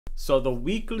So the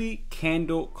weekly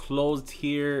candle closed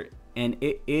here, and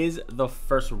it is the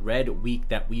first red week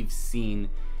that we've seen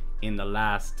in the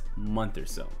last month or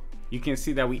so. You can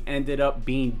see that we ended up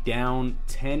being down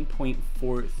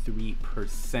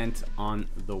 10.43% on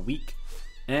the week.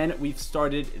 And we've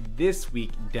started this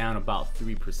week down about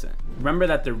 3%. Remember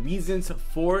that the reasons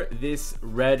for this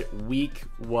red week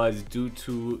was due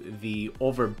to the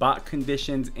overbought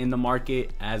conditions in the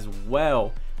market, as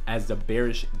well as the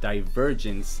bearish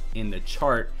divergence in the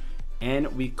chart. And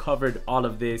we covered all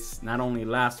of this not only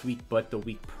last week, but the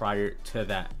week prior to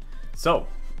that. So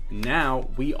now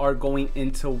we are going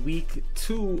into week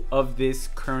 2 of this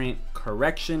current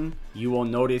correction. You will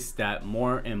notice that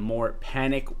more and more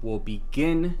panic will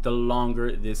begin the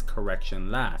longer this correction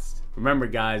lasts. Remember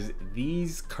guys,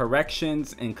 these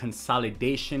corrections and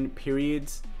consolidation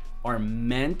periods are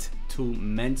meant to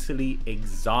mentally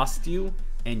exhaust you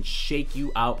and shake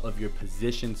you out of your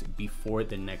positions before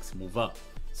the next move up.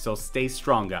 So stay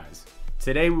strong guys.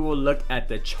 Today we will look at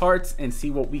the charts and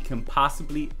see what we can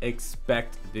possibly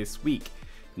expect this week.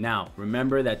 Now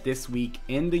remember that this week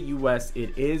in the US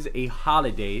it is a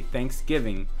holiday,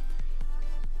 Thanksgiving.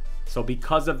 So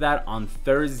because of that, on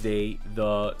Thursday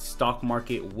the stock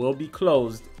market will be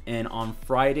closed, and on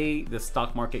Friday the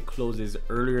stock market closes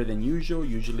earlier than usual.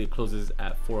 Usually it closes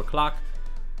at 4 o'clock.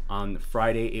 On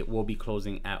Friday, it will be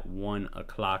closing at 1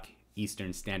 o'clock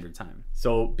Eastern Standard Time.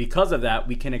 So because of that,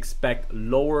 we can expect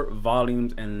lower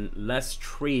volumes and less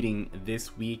trading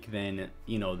this week than,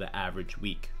 the average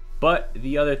week. But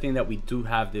the other thing that we do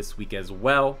have this week as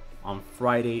well on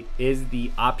Friday is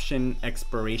the option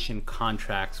expiration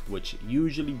contracts, which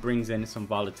usually brings in some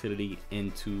volatility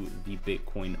into the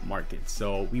Bitcoin market.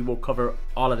 So we will cover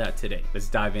all of that today. Let's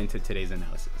dive into today's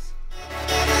analysis.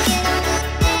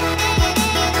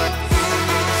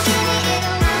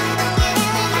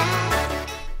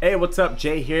 Hey, what's up?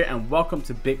 Jay here, and welcome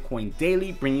to Bitcoin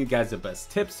Daily, bringing you guys the best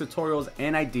tips, tutorials,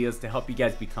 and ideas to help you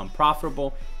guys become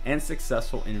profitable and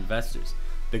successful investors.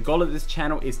 The goal of this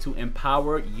channel is to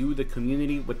empower you, the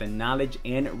community, with the knowledge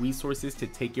and resources to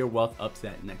take your wealth up to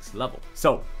that next level.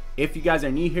 So if you guys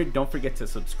are new here, don't forget to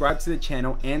subscribe to the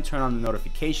channel and turn on the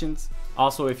notifications.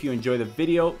 Also, if you enjoy the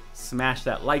video, smash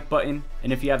that like button.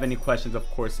 And if you have any questions, of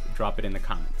course, drop it in the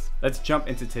comments. Let's jump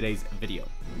into today's video.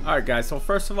 All right, guys. So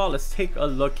first of all, let's take a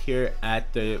look here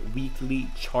at the weekly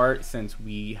chart, since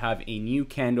we have a new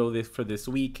candle for this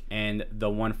week and the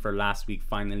one for last week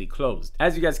finally closed.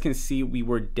 As you guys can see, we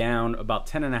were down about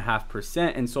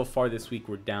 10.5%. And so far this week,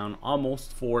 we're down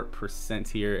almost 4%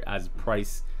 here as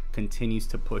price continues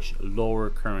to push lower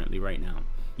currently right now.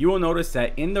 You will notice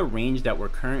that in the range that we're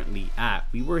currently at,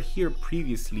 we were here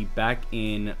previously back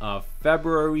in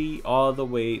February all the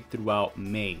way throughout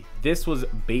May. This was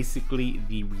basically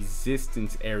the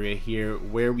resistance area here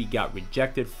where we got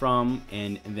rejected from,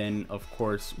 and then of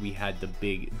course we had the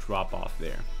big drop off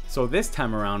there. So this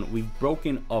time around, we've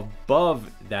broken above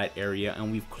that area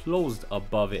and we've closed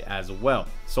above it as well.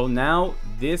 So now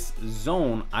this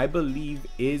zone, I believe,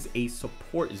 is a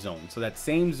support zone. So that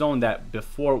same zone that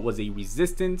before was a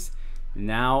resistance,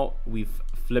 now we've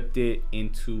flipped it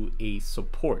into a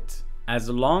support. As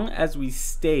long as we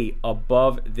stay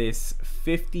above this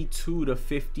 $52,000 to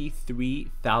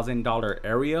 $53,000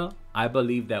 area, I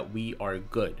believe that we are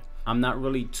good. I'm not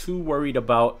really too worried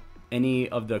about any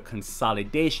of the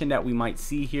consolidation that we might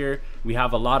see here. We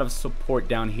have a lot of support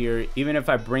down here. Even if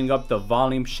I bring up the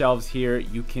volume shelves here,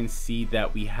 you can see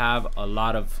that we have a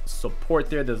lot of support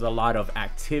there. There's a lot of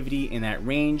activity in that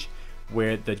range.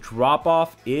 Where the drop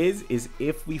off is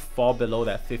if we fall below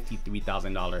that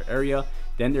 $53,000 area,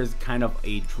 then there's kind of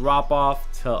a drop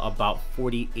off to about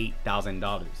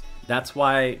 $48,000. That's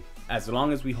why as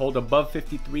long as we hold above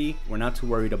 53, we're not too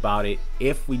worried about it.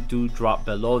 If we do drop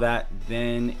below that,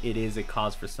 then it is a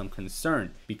cause for some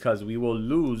concern, because we will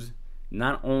lose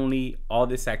not only all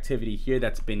this activity here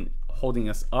that's been holding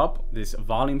us up, this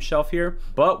volume shelf here,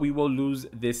 but we will lose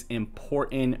this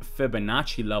important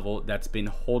Fibonacci level that's been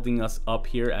holding us up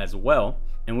here as well.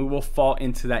 And we will fall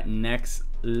into that next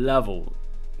level,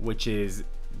 which is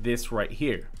this right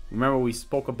here. Remember, we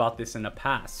spoke about this in the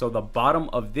past. So the bottom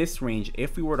of this range,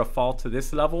 if we were to fall to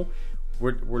this level,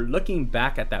 we're looking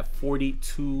back at that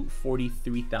 $42,000,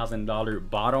 $43,000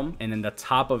 bottom, and then the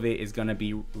top of it is going to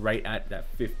be right at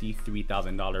that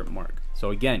 $53,000 mark.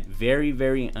 So again, very,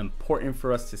 very important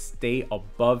for us to stay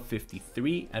above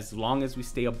 53. As long as we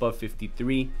stay above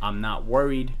 53, I'm not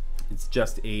worried. It's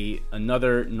just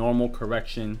another normal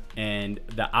correction, and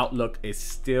the outlook is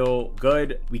still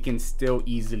good. We can still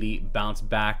easily bounce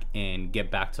back and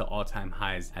get back to all-time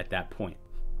highs at that point.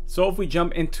 So if we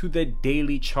jump into the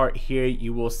daily chart here,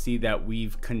 you will see that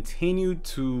we've continued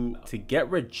to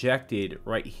get rejected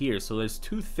right here. So there's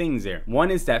two things there.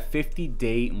 One is that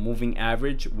 50-day moving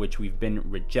average, which we've been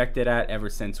rejected at ever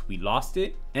since we lost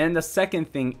it. And the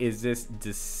second thing is this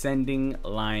descending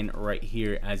line right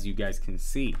here, as you guys can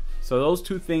see. So those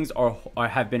two things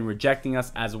have been rejecting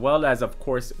us, as well as, of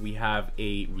course, we have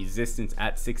a resistance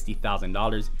at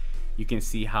 $60,000. You can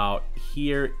see how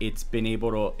here it's been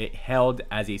able to, it held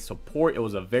as a support. It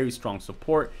was a very strong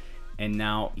support. And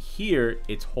now here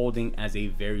it's holding as a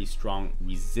very strong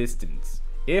resistance.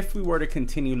 If we were to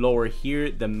continue lower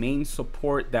here, the main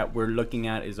support that we're looking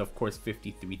at is, of course,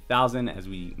 53,000, as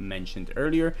we mentioned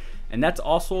earlier. And that's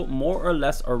also more or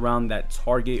less around that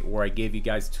target where I gave you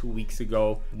guys 2 weeks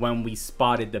ago when we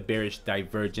spotted the bearish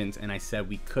divergence. And I said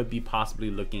we could be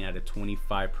possibly looking at a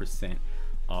 25%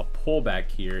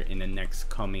 pullback here in the next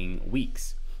coming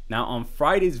weeks. Now on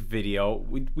Friday's video,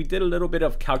 we did a little bit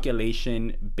of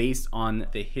calculation based on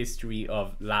the history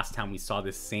of last time we saw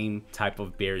the same type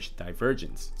of bearish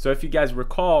divergence. So if you guys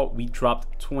recall, we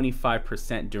dropped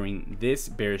 25% during this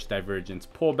bearish divergence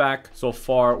pullback. So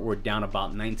far, we're down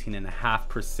about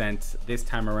 19.5% this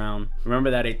time around. Remember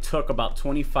that it took about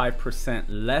 25%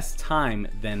 less time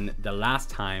than the last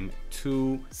time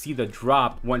to see the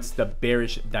drop once the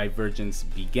bearish divergence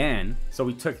began. So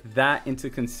we took that into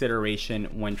consideration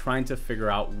when trying to figure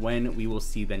out when we will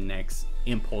see the next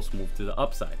impulse move to the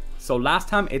upside. So last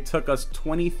time it took us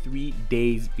 23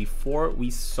 days before we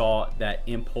saw that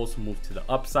impulse move to the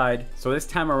upside. So this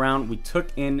time around, we took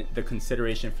in the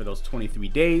consideration for those 23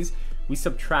 days. We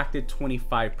subtracted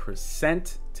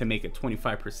 25% to make it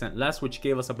 25% less, which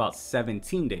gave us about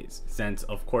 17 days. Since,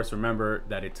 of course, remember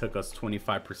that it took us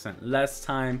 25% less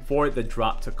time for the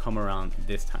drop to come around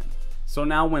this time. So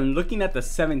now when looking at the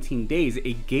 17 days,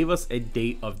 it gave us a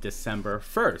date of December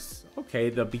 1st. Okay,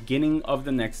 the beginning of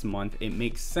the next month, it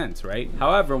makes sense, right?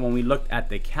 However, when we looked at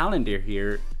the calendar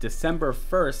here, December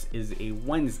 1st is a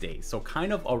Wednesday. So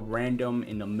kind of a random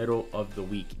in the middle of the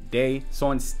week day.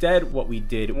 So instead, what we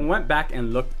did, we went back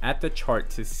and looked at the chart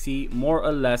to see more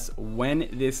or less when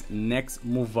this next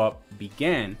move up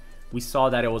began. We saw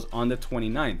that it was on the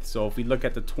 29th. So if we look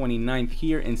at the 29th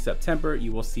here in September,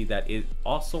 you will see that it's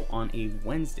also on a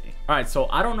Wednesday. All right, so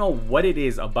I don't know what it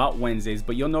is about Wednesdays,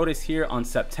 but you'll notice here on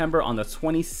September on the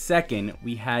 22nd,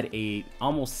 we had a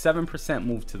almost 7%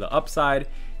 move to the upside.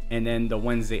 And then the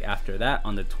Wednesday after that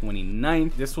on the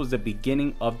 29th, this was the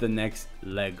beginning of the next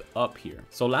leg up here.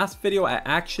 So last video, I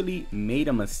actually made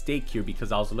a mistake here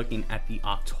because I was looking at the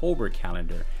October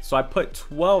calendar. So I put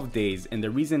 12 days. And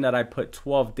the reason that I put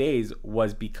 12 days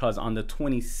was because on the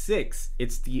 26th,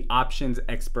 it's the options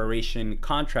expiration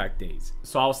contract days.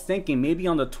 So I was thinking maybe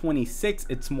on the 26th,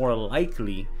 it's more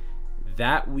likely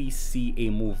that we see a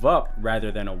move up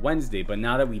rather than a Wednesday. But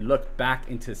now that we look back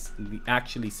into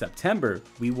actually September,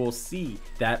 we will see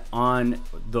that on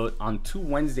 2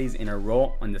 Wednesdays in a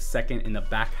row, on the second in the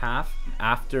back half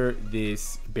after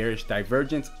this bearish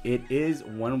divergence, it is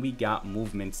when we got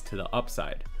movements to the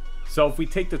upside. So if we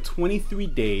take the 23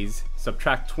 days,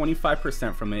 subtract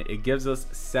 25% from it, it gives us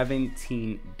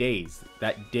 17 days.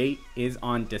 That date is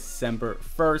on December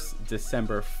 1st.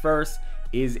 December 1st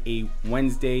is a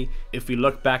Wednesday. If we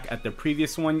look back at the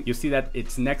previous one, you'll see that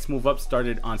its next move up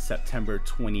started on September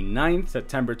 29th.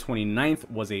 September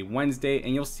 29th was a Wednesday,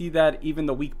 and you'll see that even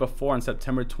the week before on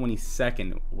September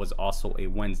 22nd was also a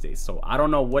Wednesday. So I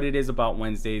don't know what it is about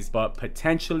Wednesdays, but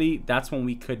potentially that's when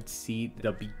we could see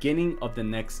the beginning of the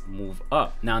next move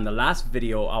up. Now in the last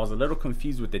video, I was a little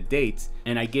confused with the dates,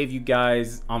 and I gave you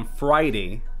guys on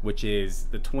Friday, which is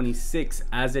the 26th,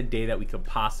 as a day that we could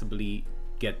possibly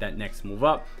get that next move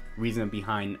up. Reason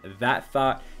behind that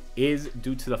thought is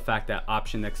due to the fact that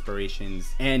option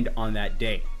expirations end on that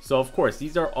day. So of course,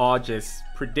 these are all just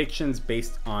predictions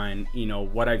based on,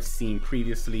 what I've seen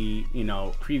previously,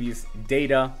 previous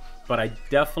data. But I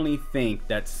definitely think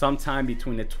that sometime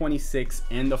between the 26th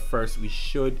and the 1st, we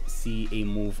should see a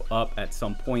move up at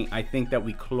some point. I think that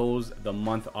we close the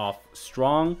month off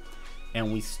strong,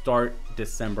 and we start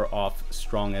December off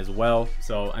strong as well.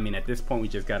 So, I mean, at this point, we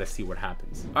just got to see what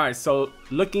happens. All right, so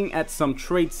looking at some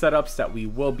trade setups that we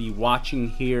will be watching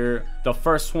here. The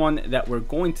first one that we're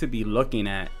going to be looking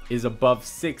at is above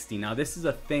 60. Now, this is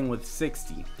a thing with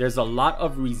 60. There's a lot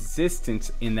of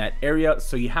resistance in that area,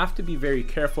 so you have to be very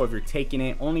careful if you're taking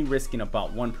it, only risking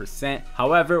about 1%.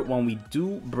 However, when we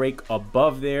do break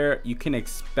above there, you can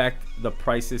expect the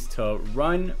prices to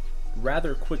run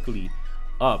rather quickly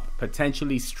up,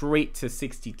 potentially straight to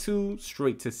 62,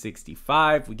 straight to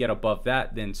 65. We get above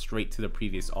that, then straight to the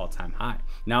previous all-time high.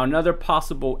 Now another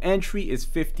possible entry is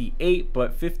 58,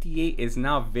 but 58 is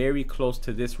now very close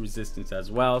to this resistance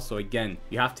as well. So again,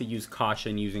 you have to use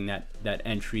caution using that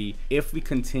entry. If we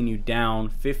continue down,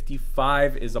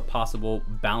 55 is a possible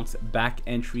bounce back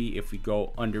entry if we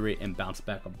go under it and bounce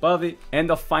back above it. And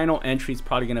the final entry is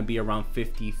probably going to be around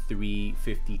 $53,000,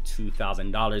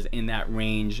 $52,000 in that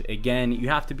range. Again, you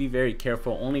have to be very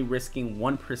careful, only risking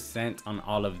 1% on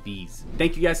all of these.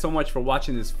 Thank you guys so much for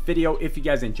watching this video. If you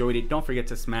guys enjoyed it, don't forget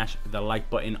to smash the like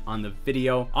button on the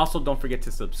video. Also, don't forget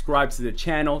to subscribe to the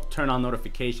channel, turn on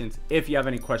notifications. If you have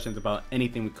any questions about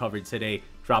anything we covered today,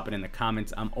 drop it in the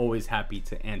comments. I'm always happy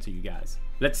to answer you guys.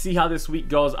 Let's see how this week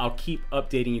goes. I'll keep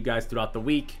updating you guys throughout the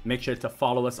week. Make sure to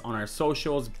follow us on our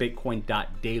socials,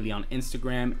 bitcoin.daily on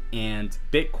Instagram and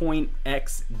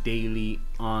bitcoinxdaily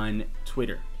on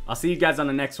Twitter. I'll see you guys on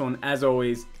the next one. As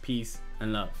always, peace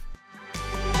and love.